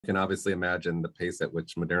can obviously imagine the pace at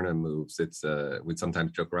which Moderna moves. It's we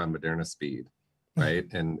sometimes joke around Moderna speed,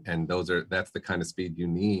 right? and that's the kind of speed you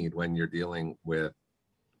need when you're dealing with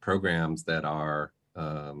programs that are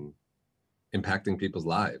impacting people's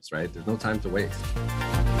lives, right? There's no time to waste.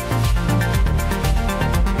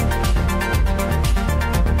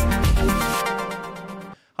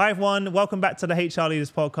 Hi everyone, welcome back to the HR Leaders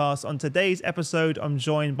Podcast. On today's episode, I'm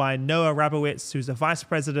joined by Noah Rabinowitz, who's the Vice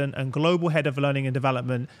President and Global Head of Learning and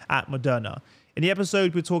Development at Moderna. In the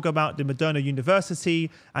episode, we talk about the Moderna University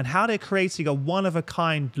and how they're creating a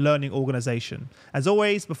one-of-a-kind learning organization. As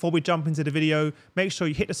always, before we jump into the video, make sure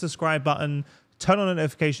you hit the subscribe button, turn on the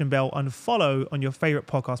notification bell, and follow on your favorite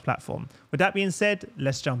podcast platform. With that being said,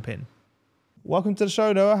 let's jump in. Welcome to the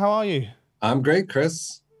show, Noah. How are you? I'm great,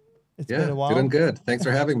 Chris. It's been a while. Doing good. Thanks for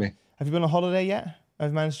having me. Have you been on holiday yet? Have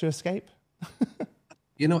you managed to escape?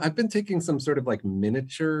 I've been taking some sort of like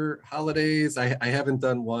miniature holidays. I haven't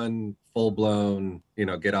done one full-blown,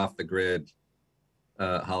 get off the grid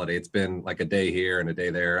holiday. It's been like a day here and a day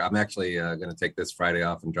there. I'm actually going to take this Friday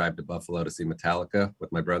off and drive to Buffalo to see Metallica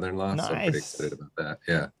with my brother-in-law. Nice. So I'm pretty excited about that.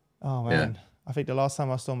 Yeah. Oh, man. Yeah. I think the last time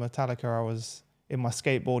I saw Metallica, I was in my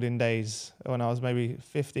skateboarding days when I was maybe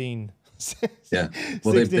 15. Yeah,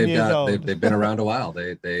 well, they've been around a while.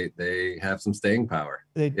 They have some staying power.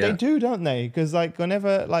 They do, don't they? Because like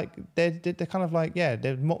whenever they're kind of like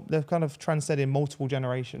they've kind of transcended multiple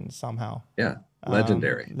generations somehow. Yeah,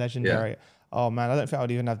 legendary. Yeah. Oh man, I don't think I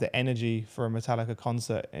would even have the energy for a Metallica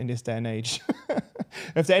concert in this day and age.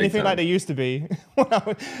 If they're anything like they used to be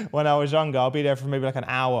when I was younger, I'll be there for maybe like an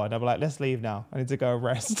hour, and I'll be like, let's leave now. I need to go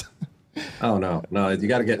rest. Oh no! You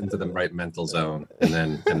got to get into the right mental zone, and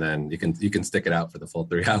then you can stick it out for the full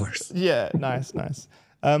 3 hours. Yeah, nice.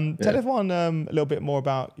 Tell everyone a little bit more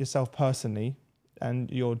about yourself personally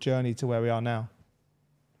and your journey to where we are now.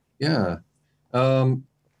 Yeah, I've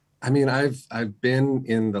been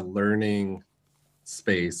in the learning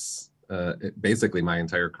space basically my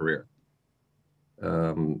entire career.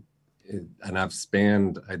 And I've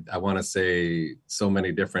spanned, I want to say, so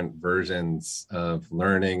many different versions of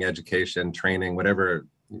learning, education, training, whatever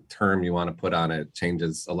term you want to put on it,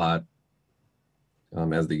 changes a lot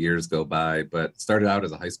as the years go by. But started out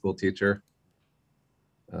as a high school teacher,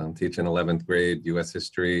 teaching 11th grade U.S.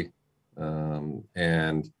 history.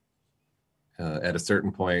 And at a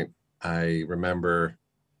certain point, I remember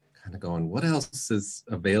kind of going, what else is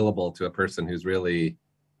available to a person who's really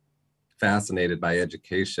fascinated by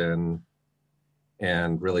education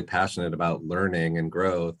and really passionate about learning and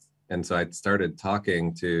growth. And so I started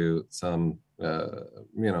talking to some,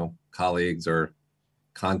 colleagues or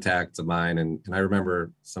contacts of mine. And I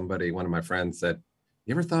remember one of my friends said,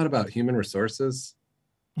 you ever thought about human resources?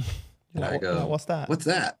 And I go, what's that? What's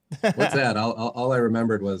that? What's that? All I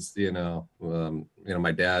remembered was,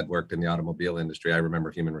 my dad worked in the automobile industry. I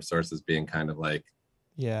remember human resources being kind of like,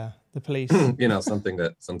 yeah, the police. Something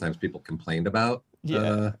that sometimes people complained about.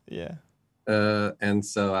 Yeah. And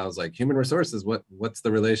so I was like, human resources, what's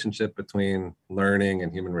the relationship between learning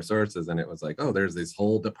and human resources? And it was like, oh, there's these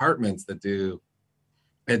whole departments that do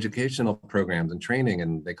educational programs and training,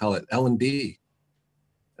 and they call it L&D.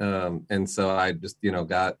 And so I just,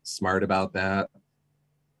 got smart about that,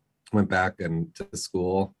 went back to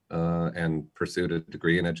school and pursued a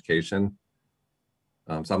degree in education.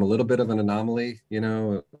 So I'm a little bit of an anomaly, in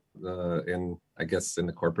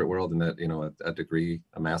the corporate world, in that,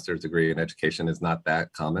 a master's degree in education is not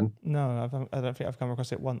that common. No, I don't think I've come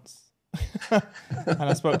across it once. And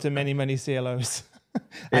I spoke to many CLOs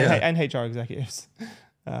and HR executives.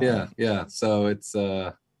 Yeah. So it's,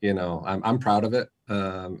 I'm proud of it.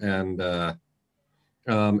 And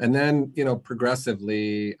then,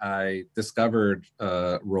 progressively I discovered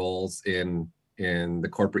roles in the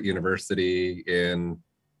corporate university, in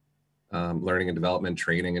learning and development,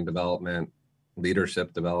 training and development,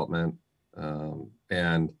 leadership development,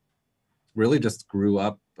 and really just grew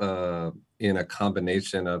up in a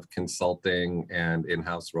combination of consulting and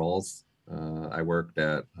in-house roles. I worked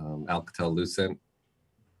at Alcatel-Lucent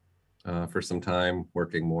for some time,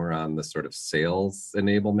 working more on the sort of sales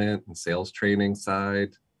enablement and sales training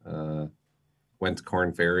side. Went to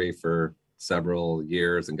Korn Ferry for several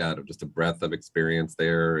years and got just a breadth of experience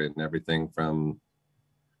there in everything from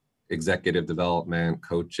executive development,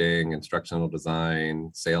 coaching, instructional design,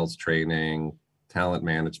 sales training, talent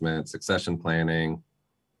management, succession planning.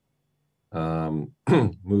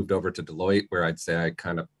 Moved over to Deloitte, where I'd say I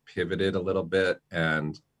kind of pivoted a little bit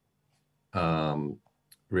and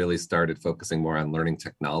really started focusing more on learning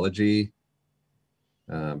technology,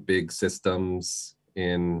 big systems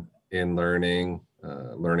in learning,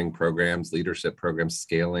 learning programs, leadership programs,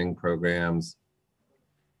 scaling programs.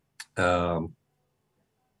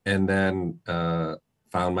 And then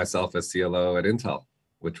found myself as CLO at Intel,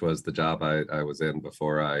 which was the job I was in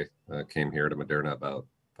before I came here to Moderna about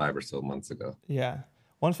 5 or so months ago. Yeah.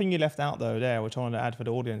 One thing you left out though there, which I want to add for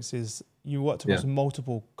the audience, is you worked across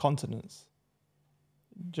multiple continents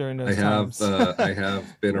during those times. I have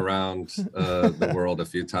been around the world a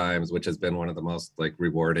few times, which has been one of the most like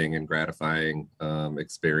rewarding and gratifying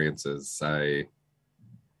experiences. I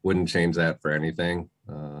wouldn't change that for anything.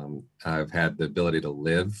 I've had the ability to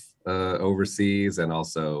live overseas and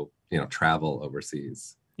also, travel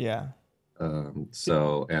overseas. Yeah.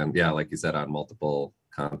 And yeah, like you said, on multiple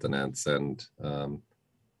continents, and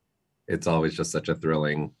it's always just such a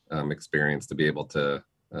thrilling experience to be able to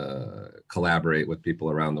collaborate with people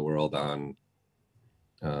around the world on,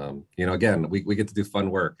 again, we get to do fun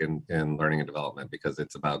work in learning and development because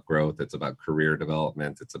it's about growth, it's about career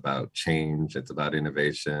development, it's about change, it's about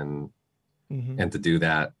innovation. And to do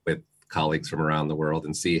that with colleagues from around the world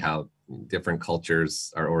and see how different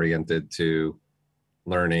cultures are oriented to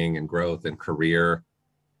learning and growth and career.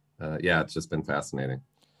 It's just been fascinating.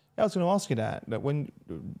 I was going to ask you that when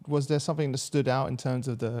was there something that stood out in terms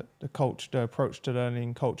of the culture, the approach to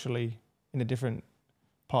learning culturally in the different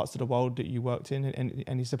parts of the world that you worked in, and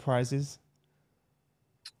any surprises?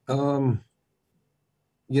 I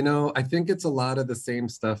think it's a lot of the same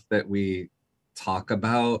stuff that we talk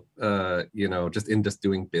about, just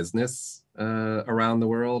doing business around the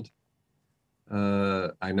world.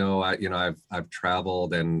 I know I've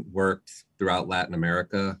traveled and worked throughout Latin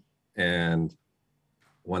America, and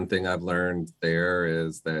one thing I've learned there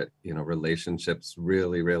is that, relationships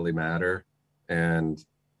really, really matter, and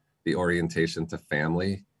the orientation to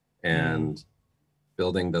family and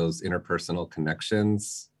building those interpersonal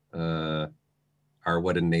connections are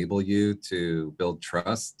what enable you to build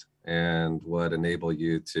trust and what enable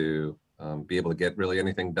you to be able to get really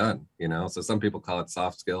anything done, So some people call it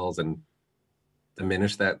soft skills and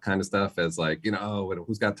diminish that kind of stuff as like,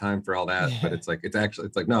 who's got time for all that? Yeah. But it's like,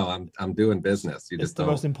 no, I'm doing business. It's the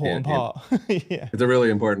most important part. Yeah. It's a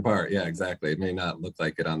really important part. Yeah, exactly. It may not look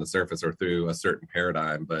like it on the surface or through a certain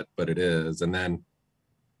paradigm, but it is. And then,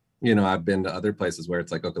 I've been to other places where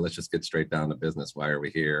it's like, okay, let's just get straight down to business. Why are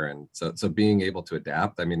we here? And so being able to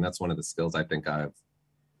adapt, that's one of the skills I think I've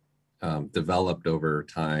developed over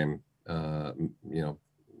time,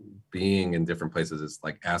 being in different places is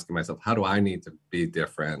like asking myself, how do I need to be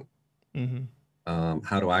different?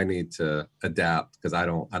 How do I need to adapt? Because I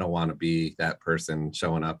don't want to be that person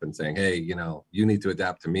showing up and saying, hey, you need to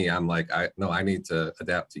adapt to me. I'm like, I need to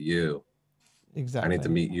adapt to you. Exactly. I need to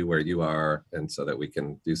meet you where you are, and so that we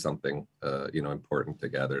can do something, important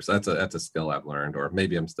together. So that's a skill I've learned, or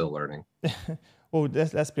maybe I'm still learning. Well,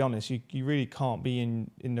 let's be honest. You really can't be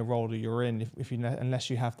in the role that you're in unless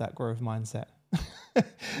you have that growth mindset,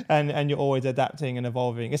 and you're always adapting and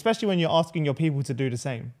evolving, especially when you're asking your people to do the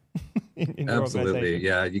same. in Absolutely,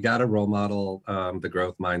 yeah. You got to role model the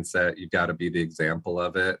growth mindset. You've got to be the example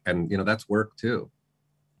of it, and that's work too.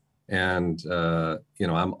 And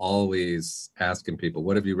I'm always asking people,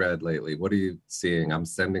 what have you read lately? What are you seeing? I'm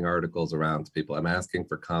sending articles around to people. I'm asking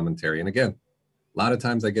for commentary, and again, a lot of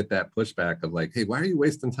times I get that pushback of like, hey, why are you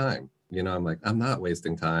wasting time? I'm like, I'm not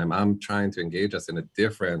wasting time. I'm trying to engage us in a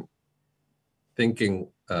different thinking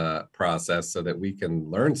process so that we can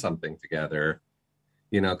learn something together,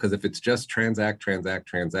 because if it's just transact,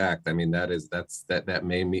 that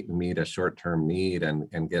may meet a short-term need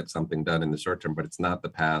and get something done in the short term, but it's not the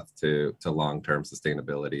path to long-term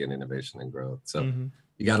sustainability and innovation and growth. So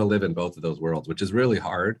you got to live in both of those worlds, which is really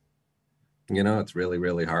hard. It's really,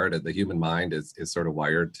 really hard. The human mind is sort of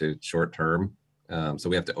wired to short term. So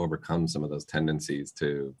we have to overcome some of those tendencies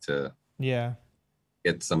to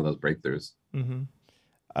get some of those breakthroughs.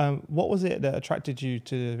 What was it that attracted you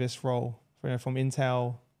to this role from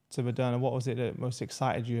Intel to Moderna? What was it that most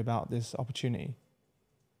excited you about this opportunity?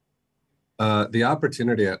 The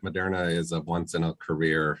opportunity at Moderna is a once in a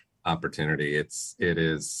career opportunity. It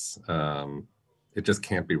just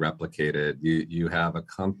can't be replicated. You have a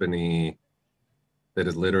company that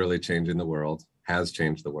is literally changing the world, has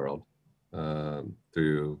changed the world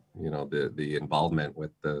through the involvement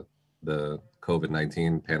with the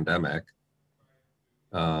COVID-19 pandemic,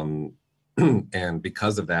 and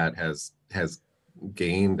because of that has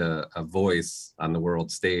gained a voice on the world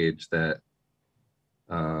stage that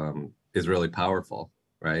is really powerful,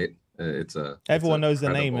 right? Everyone knows the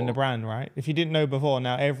name and the brand, right? If you didn't know before,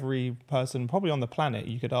 now every person probably on the planet,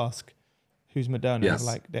 you could ask who's Moderna, yes.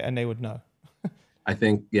 and they would know. I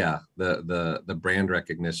think, the brand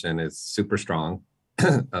recognition is super strong.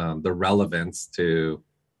 The relevance to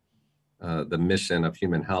the mission of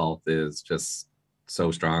human health is just so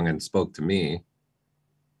strong and spoke to me,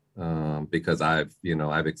 because I've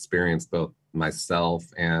experienced both myself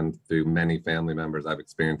and through many family members, I've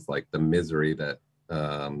experienced like the misery that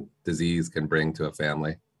disease can bring to a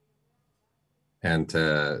family. And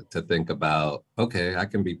to think about, okay, I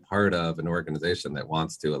can be part of an organization that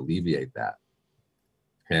wants to alleviate that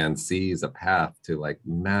and sees a path to like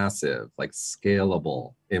massive, like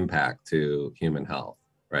scalable impact to human health,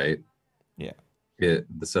 right? Yeah.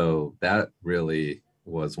 So that really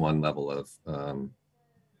was one level of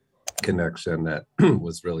connection that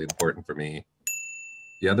was really important for me.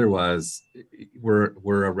 The other was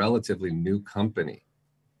we're a relatively new company.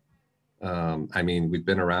 I mean, we've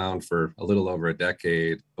been around for a little over a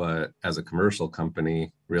decade, but as a commercial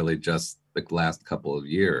company, really just the last couple of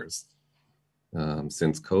years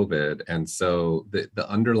since COVID. And so the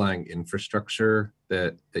underlying infrastructure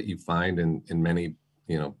that you find in many,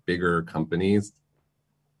 bigger companies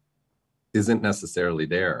isn't necessarily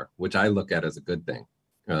there, which I look at as a good thing,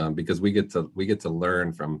 because we get to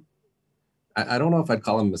learn from, I don't know if I'd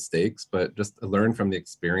call them mistakes, but just learn from the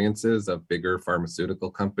experiences of bigger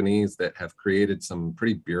pharmaceutical companies that have created some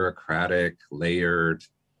pretty bureaucratic, layered,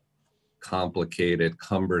 complicated,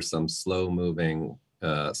 cumbersome, slow-moving,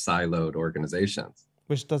 siloed organizations.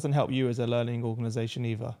 Which doesn't help you as a learning organization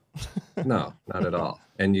either. No, not at all.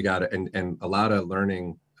 And you got to, and a lot of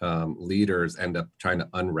learning leaders end up trying to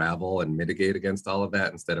unravel and mitigate against all of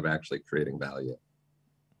that instead of actually creating value.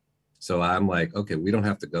 So I'm like, okay, we don't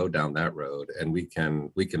have to go down that road, and we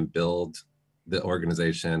can build the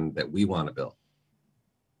organization that we want to build,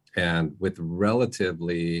 and with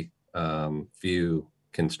relatively few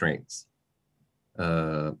constraints.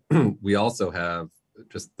 We also have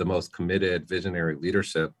just the most committed visionary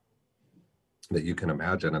leadership that you can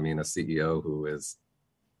imagine. I mean, a CEO who is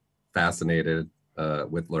fascinated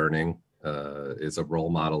with learning, is a role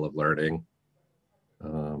model of learning.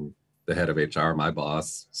 The head of HR, my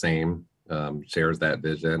boss, same, shares that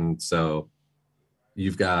vision. So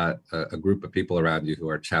you've got a group of people around you who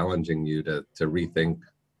are challenging you to rethink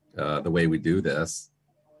the way we do this.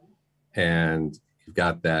 And you've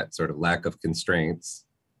got that sort of lack of constraints,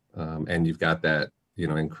 and you've got that,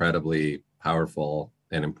 incredibly powerful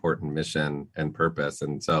and important mission and purpose.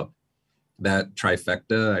 And so that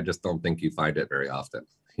trifecta, I just don't think you find it very often.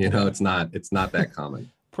 It's not that common.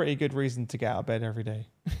 Pretty good reason to get out of bed every day.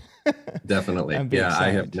 Definitely. Yeah, excited. I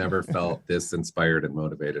have never felt this inspired and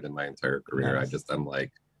motivated in my entire career. Nice. I'm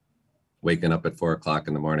like waking up at 4 o'clock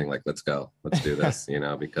in the morning, like, let's go, let's do this,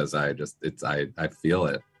 because I feel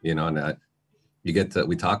it, and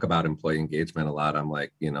we talk about employee engagement a lot. I'm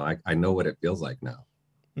like, I know what it feels like now.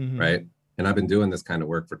 Mm-hmm. Right. And I've been doing this kind of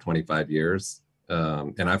work for 25 years.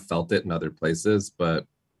 And I've felt it in other places, but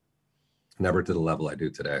never to the level I do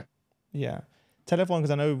today. Yeah. Tell everyone,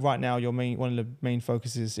 because I know right now one of the main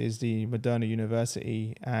focuses is the Moderna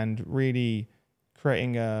University and really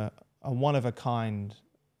creating a one-of-a-kind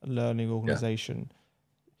learning organization.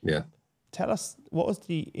 Yeah. Tell us, what was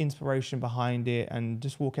the inspiration behind it, and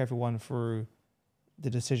just walk everyone through the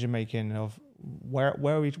decision-making of where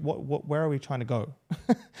are we trying to go,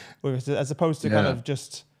 as opposed to kind of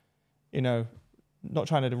just, not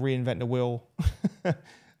trying to reinvent the wheel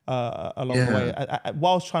along the way,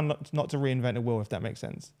 whilst trying not to reinvent the wheel, if that makes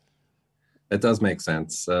sense. It does make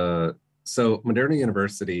sense. So Moderna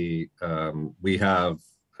University, we have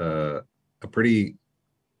a pretty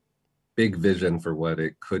big vision for what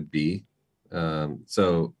it could be.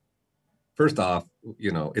 So first off,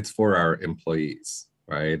 it's for our employees,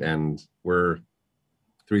 right? And we're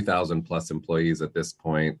 3,000 plus employees at this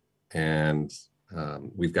point, and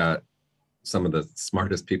we've got some of the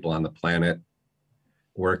smartest people on the planet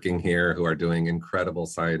working here who are doing incredible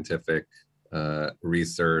scientific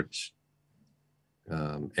research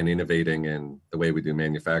and innovating in the way we do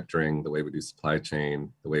manufacturing, the way we do supply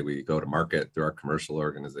chain, the way we go to market through our commercial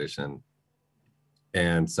organization.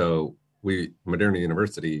 And so Moderna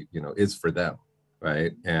University, is for them,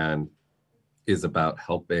 right? And is about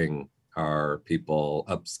helping our people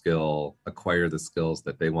upskill, acquire the skills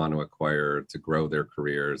that they want to acquire to grow their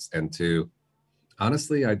careers, and to,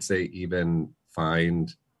 honestly, I'd say even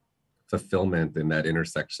find fulfillment in that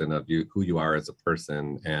intersection of who you are as a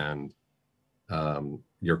person and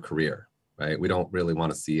your career, right? We don't really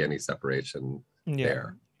want to see any separation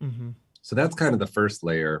there. Mm-hmm. So that's kind of the first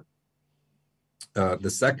layer. The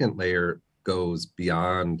second layer goes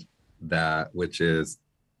beyond that, which is,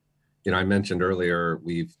 I mentioned earlier,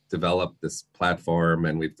 we've developed this platform,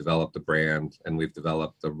 and we've developed a brand, and we've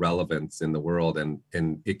developed a relevance in the world, and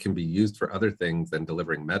it can be used for other things than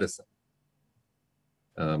delivering medicine.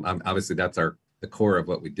 Obviously, that's the core of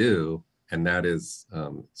what we do, and that is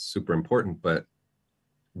super important. But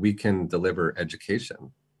we can deliver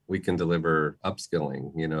education. We can deliver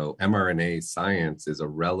upskilling. You know, mRNA science is a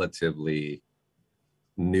relatively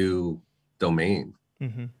new domain.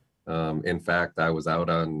 In fact, I was out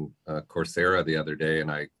on Coursera the other day,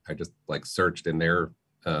 and I just like searched in their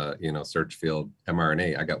search field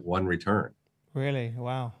mRNA. I got one return. Really?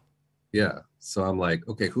 Wow. Yeah. So I'm like,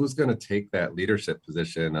 okay, who's going to take that leadership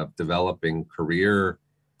position of developing career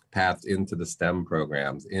paths into the STEM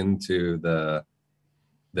programs, into the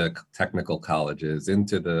technical colleges,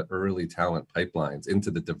 into the early talent pipelines,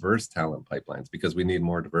 into the diverse talent pipelines, because we need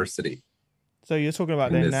more diversity. So you're talking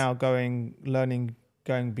about then now going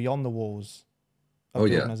beyond the walls of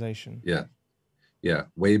the organization. Yeah.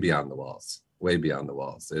 Way beyond the walls. Way beyond the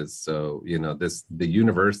walls is, so, you know, the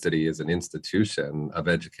university is an institution of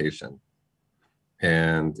education,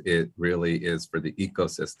 and it really is for the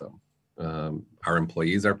ecosystem. Our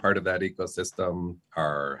employees are part of that ecosystem.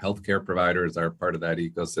 Our healthcare providers are part of that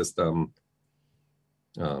ecosystem.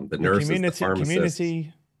 The nurses, the pharmacists,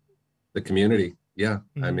 the community. Yeah.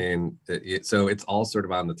 I mean, so it's all sort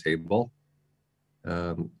of on the table.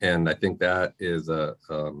 And I think that is the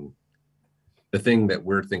thing that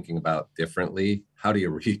we're thinking about differently. How do you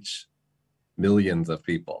reach millions of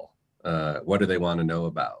people? What do they want to know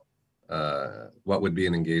about? What would be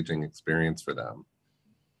an engaging experience for them?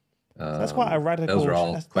 That's quite a radical. Those are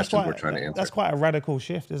all questions we're trying to answer. That's quite a radical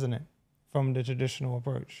shift, isn't it, from the traditional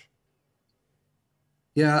approach?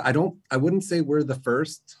 Yeah, I wouldn't say we're the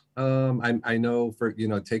first. I know, for, you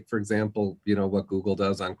know, take for example, you know, what Google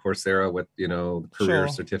does on Coursera with, you know, career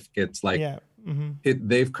certificates, like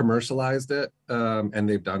they've commercialized it, and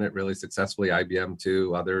they've done it really successfully. IBM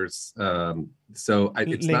too, others. So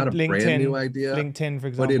it's not a brand new idea. LinkedIn, for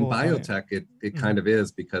example. But in biotech, it kind of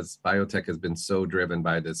is, because biotech has been so driven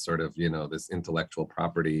by this sort of, you know, this intellectual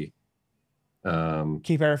property.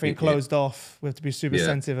 Keep everything closed off. We have to be super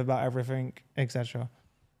sensitive about everything, etc.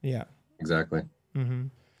 Yeah. Exactly.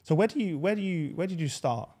 So where did you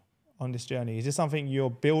start on this journey? Is this something you're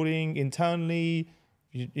building internally?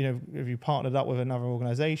 Have you partnered up with another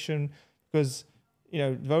organization? Because, you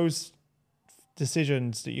know, those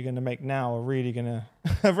decisions that you're going to make now are really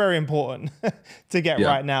are very important to get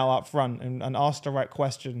right now up front and ask the right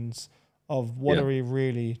questions of what are we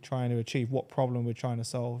really trying to achieve, what problem we're trying to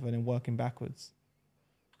solve, and then working backwards.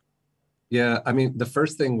 Yeah, I mean, the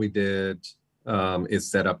first thing we did is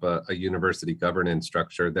set up a university governance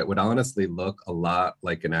structure that would honestly look a lot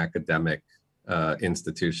like an academic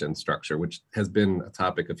institution structure, which has been a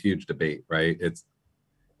topic of huge debate, right? It's,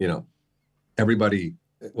 you know,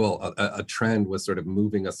 a trend was sort of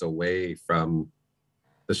moving us away from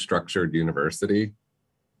the structured university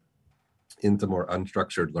into more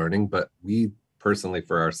unstructured learning. But we personally,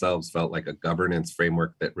 for ourselves, felt like a governance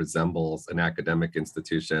framework that resembles an academic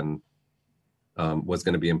institution was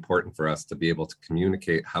going to be important for us to be able to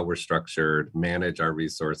communicate how we're structured, manage our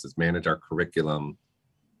resources, manage our curriculum.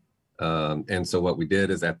 And so what we did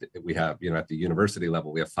is at the university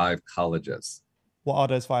level, we have 5 colleges. What are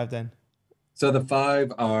those 5 then? So the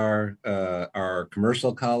 5 are our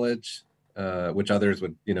commercial college, which others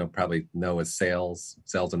would, you know, probably know as sales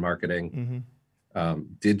and marketing.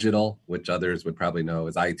 Digital, which others would probably know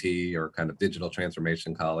as IT or kind of digital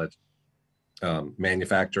transformation college.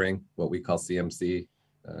 Manufacturing, what we call CMC,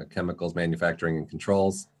 chemicals, manufacturing and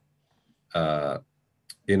controls.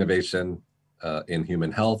 Innovation in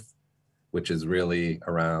human health, which is really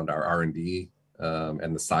around our R&D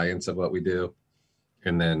and the science of what we do.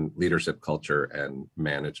 And then leadership, culture, and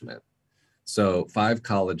management. So 5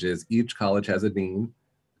 colleges, each college has a dean.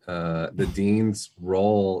 The dean's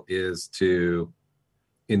role is to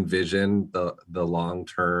envision the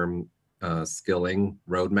long-term skilling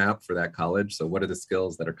roadmap for that college. So what are the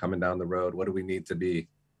skills that are coming down the road? What do we need to be?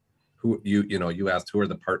 You asked who are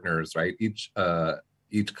the partners, right? Each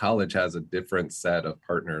college has a different set of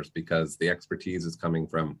partners because the expertise is coming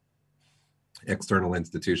from external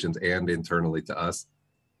institutions and internally to us.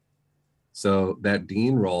 So that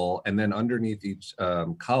dean role, and then underneath each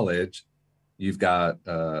college, you've got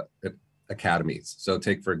academies. So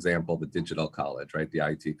take, for example, the digital college, right? The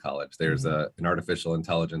IT college. There's an artificial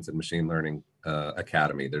intelligence and machine learning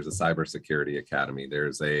academy. There's a cybersecurity academy.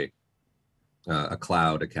 There's a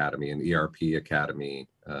cloud academy, an ERP academy,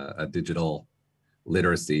 a digital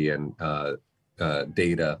literacy and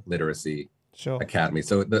data literacy academy.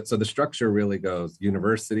 So the structure really goes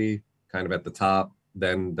university kind of at the top,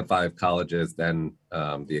 then the 5 colleges, then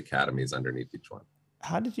the academies underneath each one.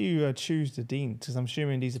 How did you choose the dean? Because I'm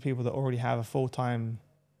assuming these are people that already have a full-time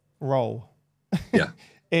role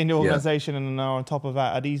in the organization, and now on top of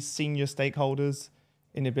that, are these senior stakeholders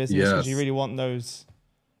in the business? Because you really want those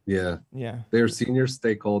Yeah. Yeah. They're senior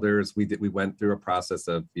stakeholders. We went through a process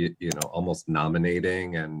of, almost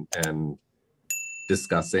nominating and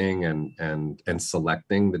discussing and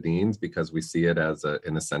selecting the deans because we see it as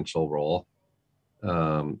an essential role.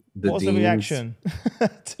 The What was the deans, reaction?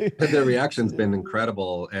 the reaction's been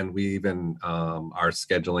incredible, and we even are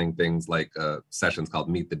scheduling things like sessions called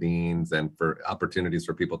Meet the Deans, and for opportunities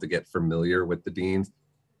for people to get familiar with the deans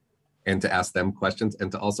and to ask them questions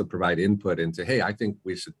and to also provide input into, hey, I think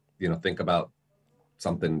we should, think about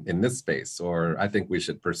something in this space, or I think we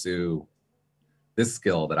should pursue this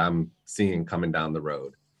skill that I'm seeing coming down the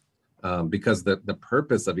road. Because the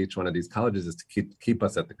purpose of each one of these colleges is to keep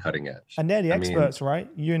us at the cutting edge. And they're the experts, right?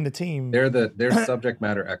 You and the team. They're subject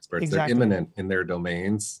matter experts. Exactly. They're eminent in their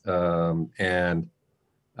domains.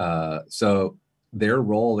 So their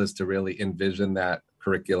role is to really envision that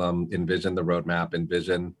curriculum, envision the roadmap,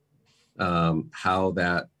 envision how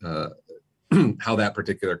that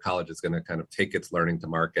particular college is going to kind of take its learning to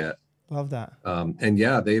market. Love that. And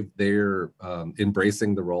yeah, they're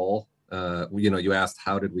embracing the role. You asked,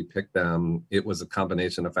 how did we pick them? It was a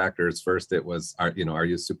combination of factors. First, it was, are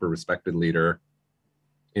you a super respected leader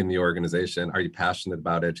in the organization? Are you passionate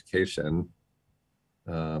about education?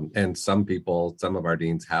 And some of our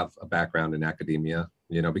deans have a background in academia,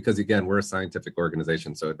 because again, we're a scientific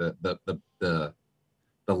organization. So the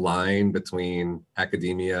line between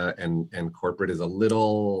academia and corporate is a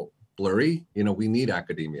little blurry. We need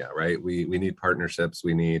academia, right? We need partnerships.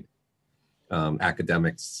 We need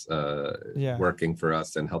academics working for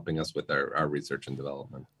us and helping us with our research and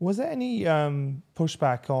development. Was there any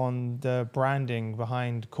pushback on the branding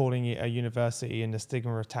behind calling it a university and the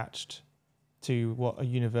stigma attached to what a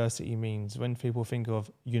university means when people think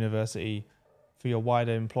of university for your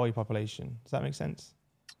wider employee population? Does that make sense?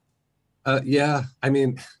 Yeah, I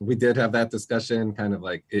mean, we did have that discussion, kind of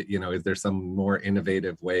like, is there some more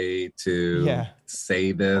innovative way to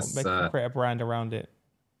say this? Create a brand around it.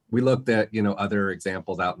 We looked at, other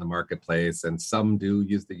examples out in the marketplace, and some do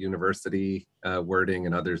use the university wording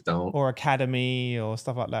and others don't. Or academy or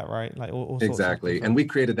stuff like that, right? Like all exactly. And we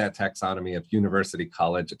created that taxonomy of university,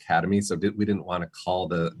 college, academy. So we didn't want to call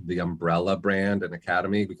the umbrella brand an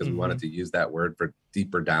academy because we wanted to use that word for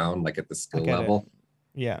deeper down, like at the skill level.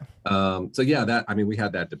 Yeah. So yeah, we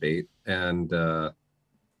had that debate, and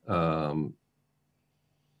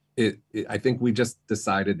I think we just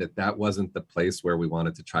decided that wasn't the place where we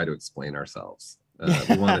wanted to try to explain ourselves.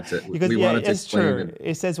 We wanted to, explain.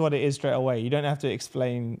 It says what it is straight away. You don't have to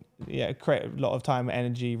explain. Yeah, create a lot of time,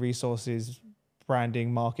 energy, resources,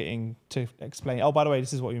 branding, marketing to explain. Oh, by the way,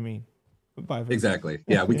 this is what you mean. Exactly.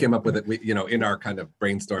 Yeah, we came up with it. In our kind of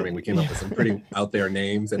brainstorming, we came up with some pretty out there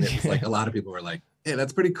names, and it was like a lot of people were like, "Hey,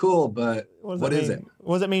 that's pretty cool, but what is it?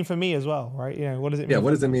 What does it mean for me as well, right? What does it mean? Yeah,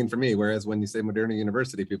 what does it mean for me? Whereas when you say Moderna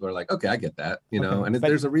University, people are like, "Okay, I get that," And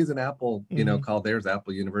there's a reason Apple, called theirs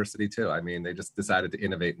Apple University too. I mean, they just decided to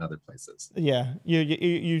innovate in other places. Yeah,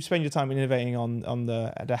 you spend your time innovating on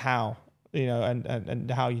the how, and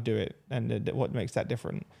how you do it, and what makes that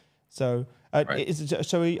different. So. Right.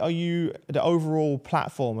 So are you, the overall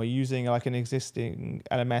platform, are you using like an existing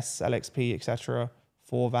LMS, LXP, etc.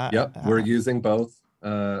 for that? Yep, we're using both.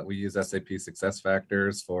 We use SAP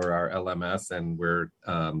SuccessFactors for our LMS, and we're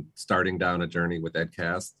starting down a journey with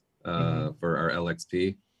EdCast for our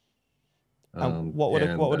LXP. What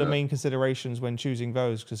were the main considerations when choosing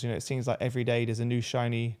those? Because it seems like every day there's a new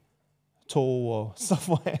shiny tool or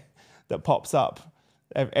software that pops up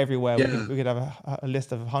everywhere. Yeah. We could have a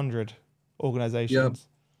list of 100 organizations.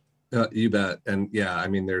 You bet. And yeah, I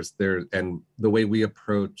mean, and the way we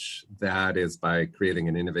approach that is by creating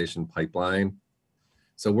an innovation pipeline.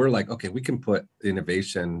 So we're like, okay, we can put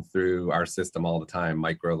innovation through our system all the time: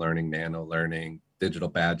 micro learning, nano learning, digital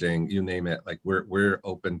badging, you name it. Like we're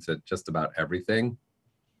open to just about everything,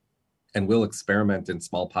 and we'll experiment in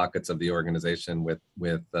small pockets of the organization with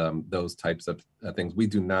those types of things. We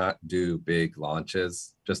do not do big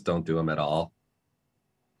launches; just don't do them at all.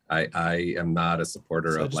 I am not a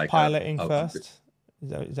supporter of like piloting first.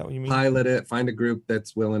 Is that what you mean? Pilot it, find a group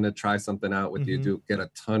that's willing to try something out with you, get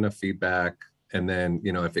a ton of feedback. And then,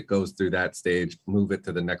 if it goes through that stage, move it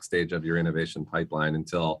to the next stage of your innovation pipeline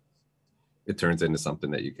until it turns into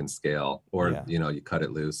something that you can scale, or, you cut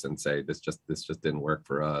it loose and say, this just didn't work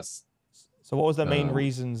for us. So what was the main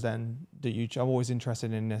reasons then that I'm always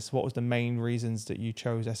interested in this. What was the main reasons that you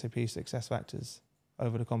chose SAP SuccessFactors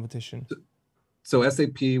over the competition? So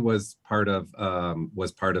SAP was part of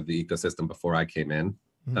the ecosystem before I came in.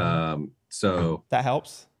 So that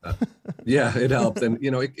helps. Yeah, it helps. And,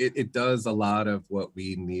 it does a lot of what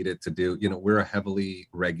we needed to do. We're a heavily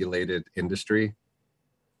regulated industry.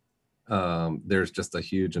 there's just a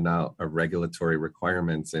huge amount of regulatory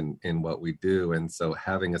requirements in what we do. And so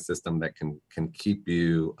having a system that can keep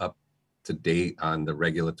you up to date on the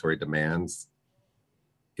regulatory demands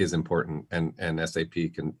is important. And SAP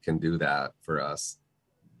can do that for us.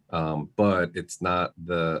 But it's not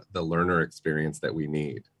the learner experience that we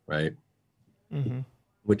need, right? Mm-hmm.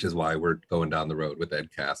 Which is why we're going down the road with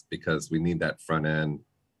EdCast, because we need that front end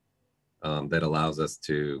that allows us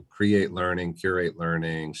to create learning, curate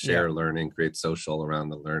learning, share learning, create social around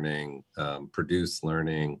the learning, produce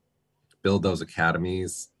learning, build those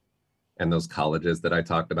academies and those colleges that I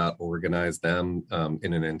talked about, organize them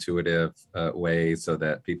in an intuitive way so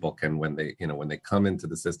that people can, when they come into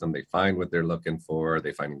the system, they find what they're looking for,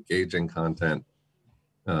 they find engaging content,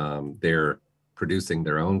 they're producing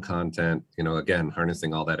their own content, again,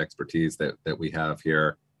 harnessing all that expertise that we have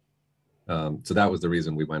here. So that was the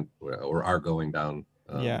reason we went or are going down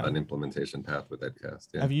an implementation path with EdCast.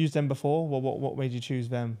 Yeah. Have you used them before? Well, what made you choose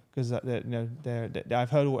them? Because I've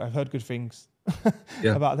heard good things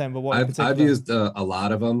about them. But I've used a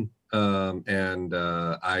lot of them, and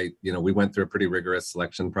we went through a pretty rigorous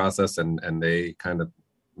selection process, and they kind of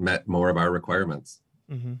met more of our requirements.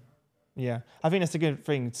 Mm-hmm. Yeah, I think that's a good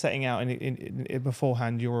thing, setting out in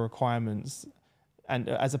beforehand your requirements. And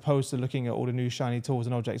as opposed to looking at all the new shiny tools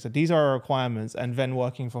and objects, so these are our requirements, and then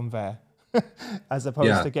working from there, as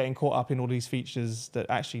opposed to getting caught up in all these features that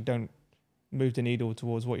actually don't move the needle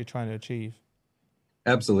towards what you're trying to achieve.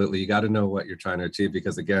 Absolutely, you got to know what you're trying to achieve,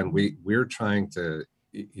 because again, we're trying to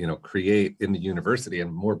create in the university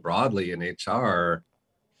and more broadly in HR,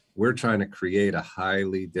 we're trying to create a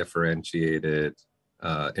highly differentiated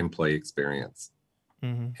employee experience,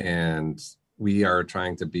 and we are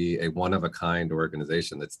trying to be a one-of-a-kind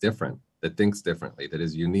organization that's different, that thinks differently, that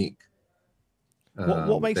is unique.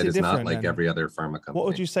 What makes that it is different? Not like then? every other pharma company. What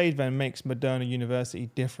would you say then makes Moderna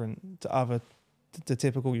University different to the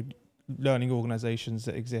typical learning organizations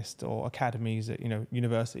that exist, or academies that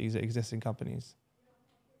universities that exist in companies?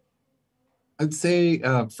 I'd say,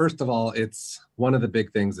 first of all, it's one of the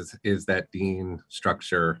big things is that dean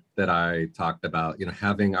structure that I talked about,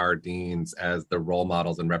 having our deans as the role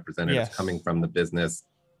models and representatives coming from the business,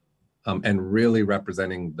 and really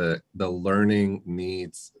representing the learning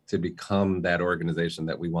needs to become that organization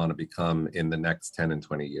that we want to become in the next 10 and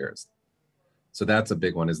 20 years. So that's a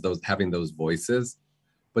big one, is having those voices,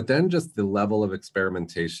 but then just the level of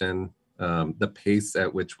experimentation, the pace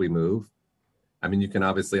at which we move. I mean, you can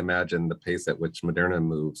obviously imagine the pace at which Moderna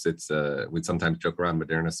moves. It's we sometimes joke around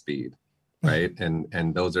Moderna speed, right?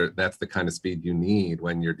 and that's the kind of speed you need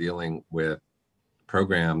when you're dealing with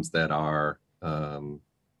programs that are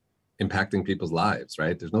impacting people's lives,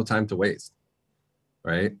 right? There's no time to waste,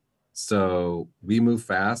 right? So we move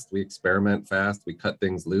fast, we experiment fast, we cut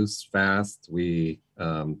things loose fast, we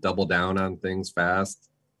double down on things fast,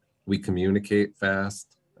 we communicate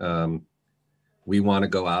fast. We want to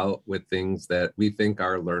go out with things that we think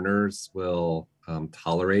our learners will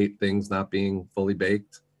tolerate, things not being fully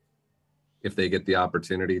baked. If they get the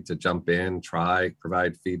opportunity to jump in, try,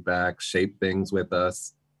 provide feedback, shape things with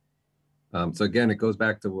us. So again, it goes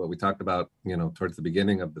back to what we talked about, towards the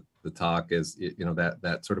beginning of the talk, is,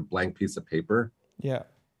 that sort of blank piece of paper. Yeah.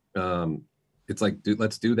 It's like,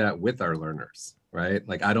 let's do that with our learners, right?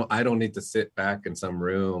 Like, I don't need to sit back in some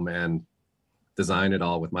room and design it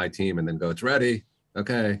all with my team and then go, it's ready.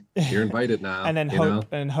 Okay, you're invited now. And then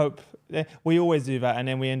hope. We always do that, and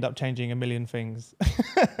then we end up changing a million things.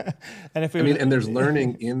 And there's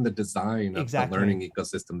learning in the design of the learning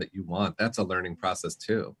ecosystem that you want. That's a learning process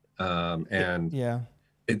too.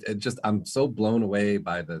 It just, I'm so blown away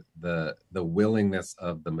by the willingness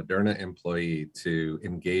of the Moderna employee to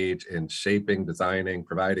engage in shaping, designing,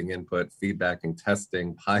 providing input, feedbacking,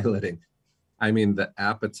 testing, piloting. I mean, the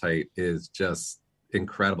appetite is just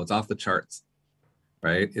incredible. It's off the charts,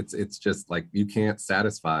 right? It's just like, you can't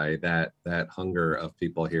satisfy that hunger of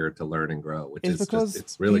people here to learn and grow, which is because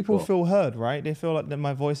it's really people cool. Feel heard, right? They feel like that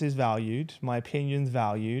my voice is valued, my opinion's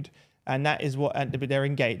valued, and that is what, and they're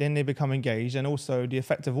engaged. Then they become engaged, and also the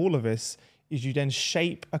effect of all of this is you then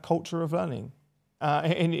shape a culture of learning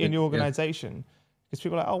in your organization, because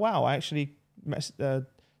people are like, oh wow, I actually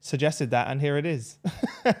suggested that, and here it is.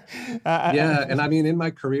 And I mean, in my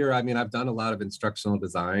career, I've done a lot of instructional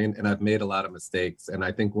design, and I've made a lot of mistakes. And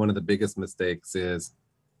I think one of the biggest mistakes is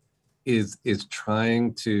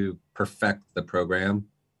trying to perfect the program.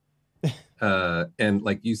 And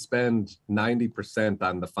like, you spend 90%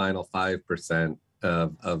 on the final 5%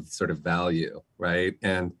 of sort of value, right?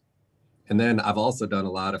 And then I've also done a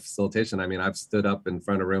lot of facilitation. I've stood up in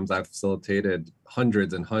front of rooms, I've facilitated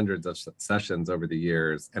hundreds and hundreds of sessions over the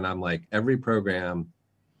years. And I'm like, every program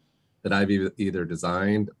that I've either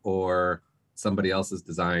designed or somebody else has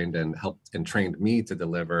designed and helped and trained me to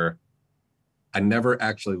deliver, I never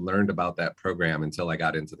actually learned about that program until I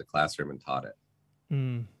got into the classroom and taught it.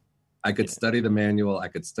 I could study the manual, I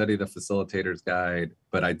could study the facilitator's guide,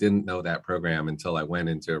 but I didn't know that program until I went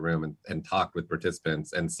into a room and talked with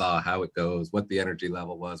participants and saw how it goes, what the energy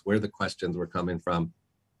level was, where the questions were coming from.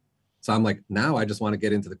 So I'm like, now I just want to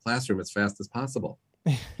get into the classroom as fast as possible.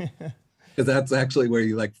 Because that's actually where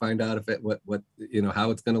you like find out if it, what, you know, how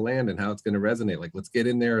it's going to land and how it's going to resonate. Like, let's get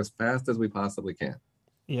in there as fast as we possibly can.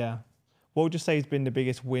 Yeah. What would you say has been the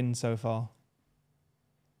biggest win so far?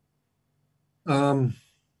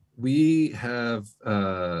 We have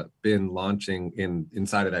been launching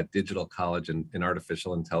inside of that digital college and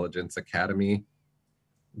artificial intelligence academy.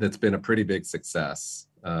 That's been a pretty big success.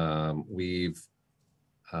 We've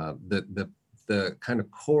the kind of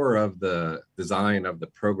core of the design of the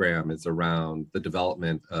program is around the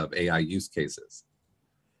development of AI use cases.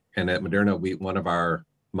 And at Moderna, one of our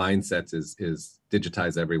mindsets is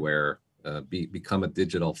digitize everywhere, become a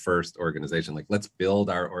digital first organization. Like, let's build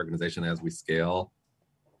our organization as we scale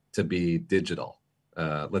to be digital.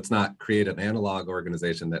 Let's not create an analog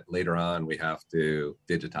organization that later on we have to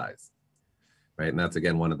digitize, right? And that's,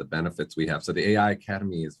 again, one of the benefits we have. So the AI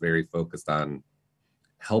Academy is very focused on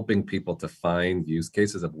helping people to find use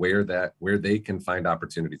cases of where they can find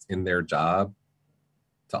opportunities in their job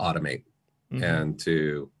to automate and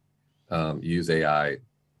to use AI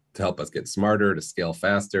to help us get smarter, to scale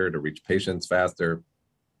faster, to reach patients faster,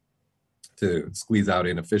 to squeeze out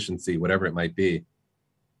inefficiency, whatever it might be.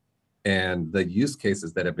 And the use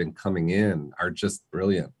cases that have been coming in are just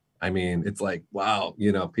brilliant. I mean, it's like, wow,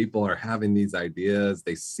 you know, people are having these ideas,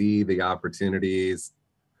 they see the opportunities,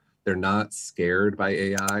 they're not scared by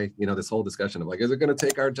AI. You know, this whole discussion of like, is it going to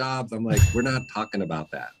take our jobs? I'm like, we're not talking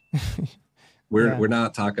about that. We're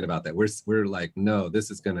not talking about that. We're like, no,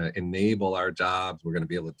 this is going to enable our jobs. We're going to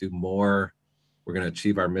be able to do more. We're going to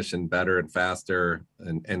achieve our mission better and faster.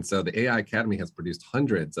 And so the AI Academy has produced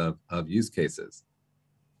hundreds of use cases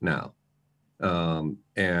now.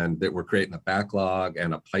 And that we're creating a backlog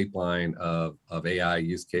and a pipeline of AI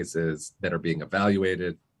use cases that are being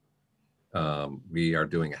evaluated. We are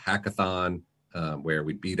doing a hackathon where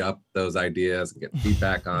we beat up those ideas and get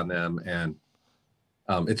feedback on them. And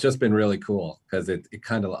it's just been really cool because it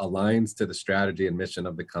kind of aligns to the strategy and mission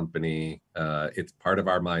of the company. It's part of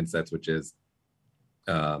our mindsets, which is,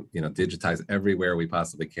 you know, digitize everywhere we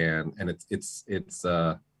possibly can. And it's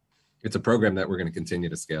a program that we're going to continue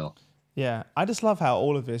to scale. Yeah, I just love how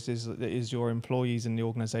all of this is your employees and the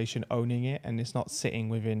organization owning it, and it's not sitting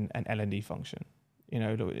within an L&D function. You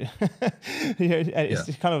know,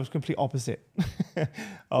 it's kind of complete opposite.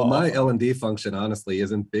 Well, my L&D function, honestly,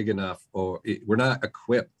 isn't big enough, or we're not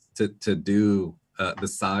equipped to do the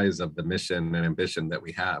size of the mission and ambition that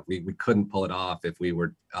we have. We couldn't pull it off if we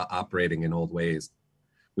were operating in old ways.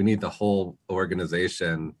 We need the whole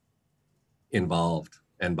organization involved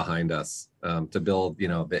and behind us to build, you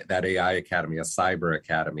know, that AI Academy, a cyber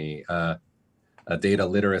academy, a data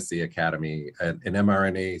literacy academy, an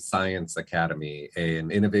mRNA science academy,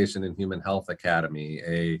 an innovation in human health academy,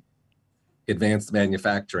 a advanced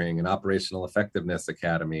manufacturing and operational effectiveness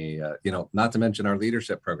academy, you know, not to mention our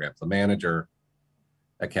leadership programs, a manager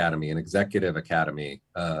academy, an executive academy,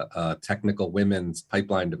 a technical women's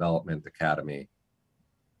pipeline development academy.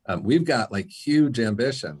 We've got like huge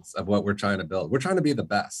ambitions of what we're trying to build. We're trying to be the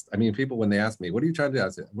best. I mean, people, when they ask me, what are you trying to do? I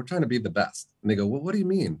say, we're trying to be the best. And they go, well, what do you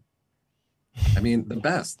mean? I mean, the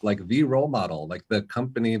best, like the role model, like the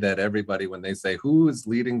company that everybody, when they say, who is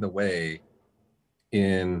leading the way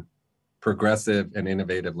in progressive and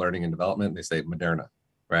innovative learning and development, they say Moderna,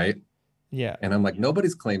 right? Yeah. And I'm like,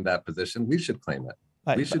 nobody's claimed that position. We should claim it.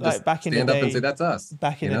 Like, we should like just back in stand the up day, and say, that's us.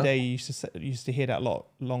 Back in the day, you used to hear that a lot,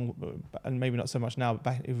 and maybe not so much now, but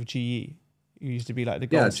back with GE, you used to be like the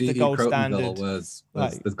gold, GE the gold Crotonville standard. was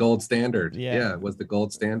like, the gold standard. Yeah. It was the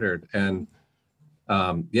gold standard. And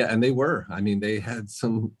and they were. I mean, they had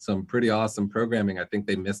some pretty awesome programming. I think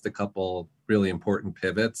they missed a couple really important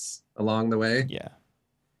pivots along the way. Yeah.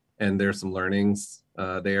 And there's some learnings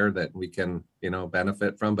there that we can, you know,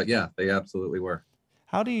 benefit from. But yeah, they absolutely were.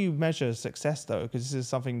 How do you measure success, though? Because this is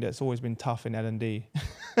something that's always been tough in L&D.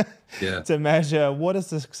 Yeah. To measure, what does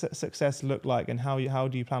the success look like, and how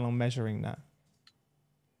do you plan on measuring that?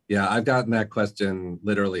 Yeah, I've gotten that question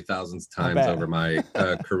literally thousands of times over my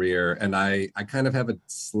career, and I kind of have a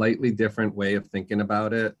slightly different way of thinking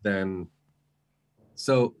about it than.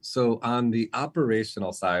 So on the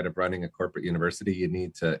operational side of running a corporate university, you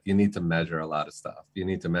need to measure a lot of stuff. You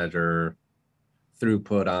need to measure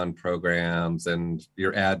throughput on programs and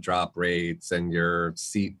your ad drop rates and your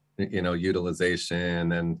seat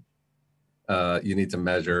utilization, and you need to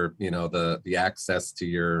measure, the access to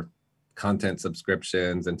your content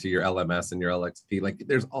subscriptions and to your LMS and your LXP. Like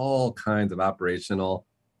there's all kinds of operational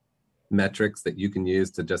metrics that you can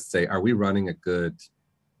use to just say, are we running a good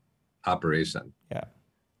operation? Yeah.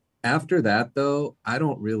 After that, though, I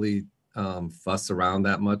don't really fuss around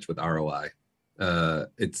that much with ROI.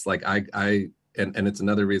 It's like and it's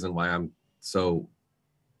another reason why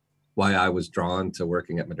I was drawn to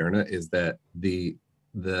working at Moderna is that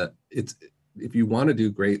if you want to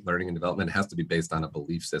do great learning and development, it has to be based on a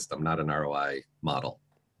belief system, not an ROI model.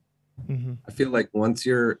 Mm-hmm. I feel like once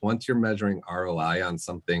you're measuring ROI on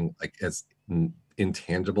something like as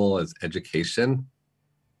intangible as education,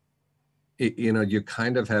 you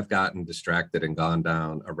kind of have gotten distracted and gone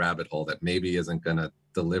down a rabbit hole that maybe isn't going to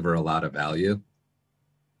deliver a lot of value.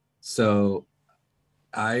 So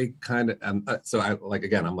I kind of am.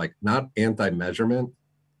 I'm like not anti-measurement.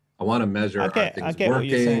 I want to measure, are things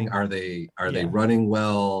working? Are they running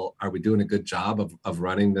well? Are we doing a good job of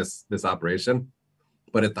running this operation?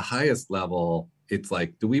 But at the highest level, it's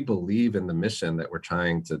like, do we believe in the mission that we're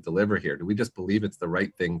trying to deliver here? Do we just believe it's the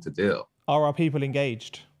right thing to do? Are our people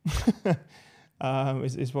engaged?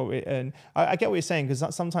 Is what we, and I get what you're saying,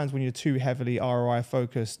 because sometimes when you're too heavily ROI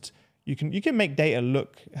focused, you can make data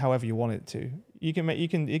look however you want it to.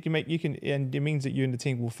 And it means that you and the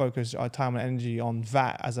team will focus our time and energy on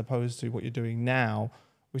that as opposed to what you're doing now,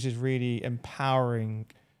 which is really empowering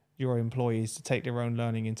your employees to take their own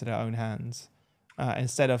learning into their own hands.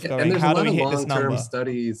 Instead of going, how do we hit this number? Long-term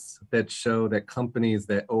studies that show that companies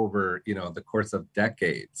that over, the course of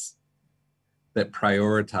decades that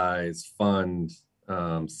prioritize, fund,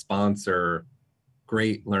 sponsor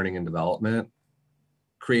great learning and development,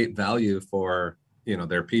 create value for,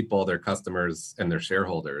 their people, their customers, and their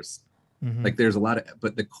shareholders. Mm-hmm. Like there's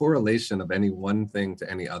but the correlation of any one thing to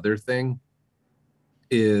any other thing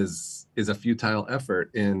is a futile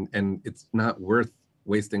effort, and it's not worth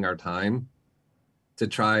wasting our time to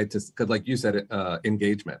try to, because like you said,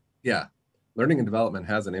 engagement. Yeah. Learning and development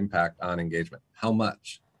has an impact on engagement. How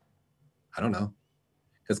much? I don't know.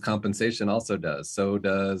 Because compensation also does. So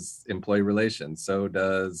does employee relations. So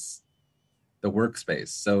does the workspace.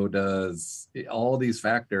 So does all these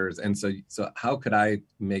factors. And so how could I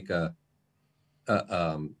make a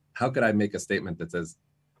statement that says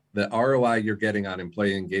the ROI you're getting on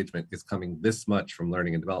employee engagement is coming this much from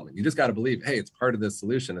learning and development? You just got to believe, hey, it's part of the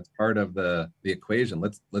solution. It's part of the equation.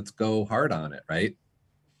 Let's go hard on it, right?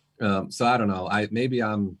 So I don't know. Maybe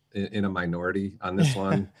I'm in a minority on this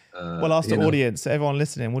one. Well, ask the audience, everyone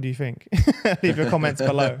listening, what do you think? Leave your comments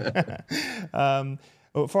below.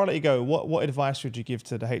 Before I let you go, what advice would you give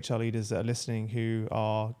to the HR leaders that are listening who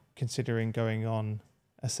are considering going on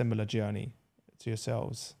a similar journey to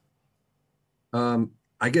yourselves?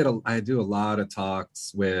 I do a lot of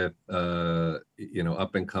talks with up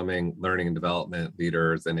and coming learning and development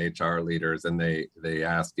leaders and HR leaders, and they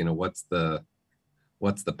ask, what's the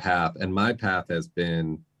path? And my path has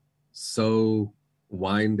been so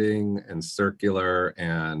winding and circular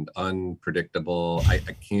and unpredictable. I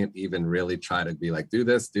can't even really try to be like, do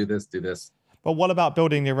this. But what about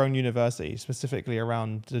building your own university, specifically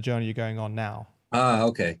around the journey you're going on now?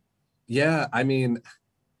 Okay. Yeah, I mean,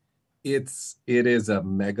 it is a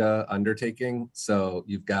mega undertaking. So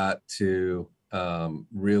you've got to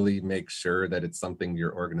really make sure that it's something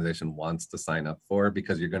your organization wants to sign up for,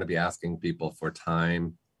 because you're going to be asking people for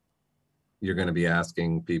time. You're going to be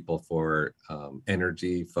asking people for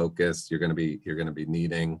energy, focus. You're going to be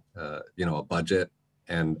needing a budget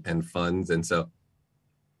and funds. And so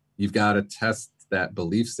you've got to test that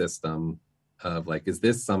belief system of like, is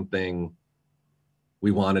this something we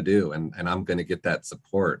want to do? And I'm going to get that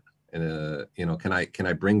support. And can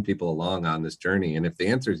I bring people along on this journey? And if the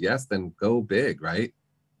answer is yes, then go big, right?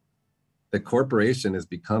 The corporation is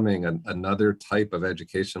becoming another type of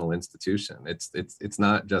educational institution. It's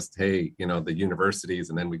not just, hey, the universities,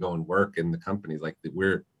 and then we go and work in the companies. Like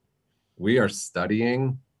we are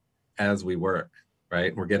studying as we work,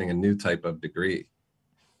 right? We're getting a new type of degree.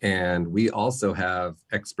 And we also have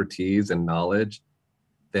expertise and knowledge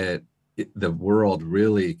that the world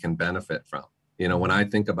really can benefit from. When I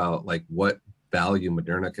think about like what value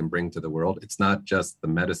Moderna can bring to the world, it's not just the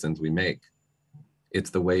medicines we make. It's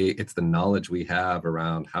the knowledge we have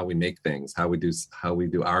around how we make things, how we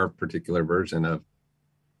do our particular version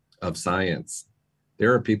of science.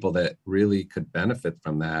 There are people that really could benefit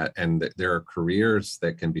from that, and there are careers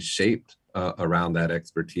that can be shaped around that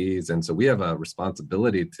expertise. And so we have a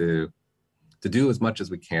responsibility to do as much as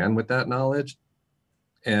we can with that knowledge.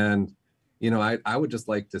 And I would just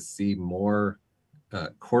like to see more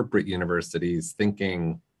corporate universities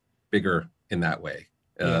thinking bigger in that way.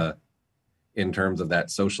 In terms of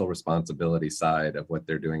that social responsibility side of what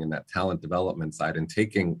they're doing, and that talent development side, and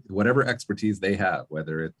taking whatever expertise they have,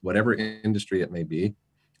 whatever industry it may be,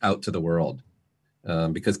 out to the world.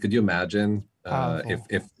 Because could you imagine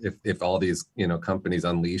if all these companies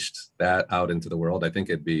unleashed that out into the world? I think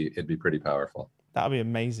it'd be pretty powerful. That would be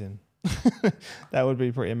amazing. That would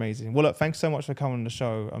be pretty amazing. Well, look, thanks so much for coming on the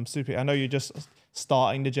show. I know you're just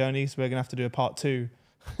starting the journey, so we're gonna have to do a part 2.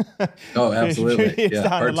 Oh, absolutely. Yeah,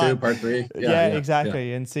 part 2, part 3. Yeah,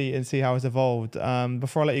 exactly. And see how it's evolved.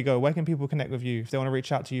 Before I let you go, where can people connect with you if they want to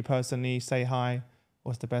reach out to you personally, say hi?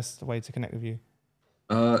 What's the best way to connect with you?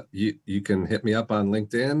 You can hit me up on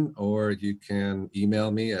LinkedIn, or you can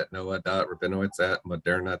email me at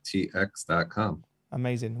noah.rabinowitz@modernatx.com.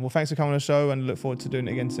 Amazing. Well, thanks for coming on the show, and look forward to doing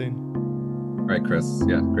it again soon. All right, Chris.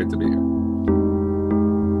 Yeah, great to be here.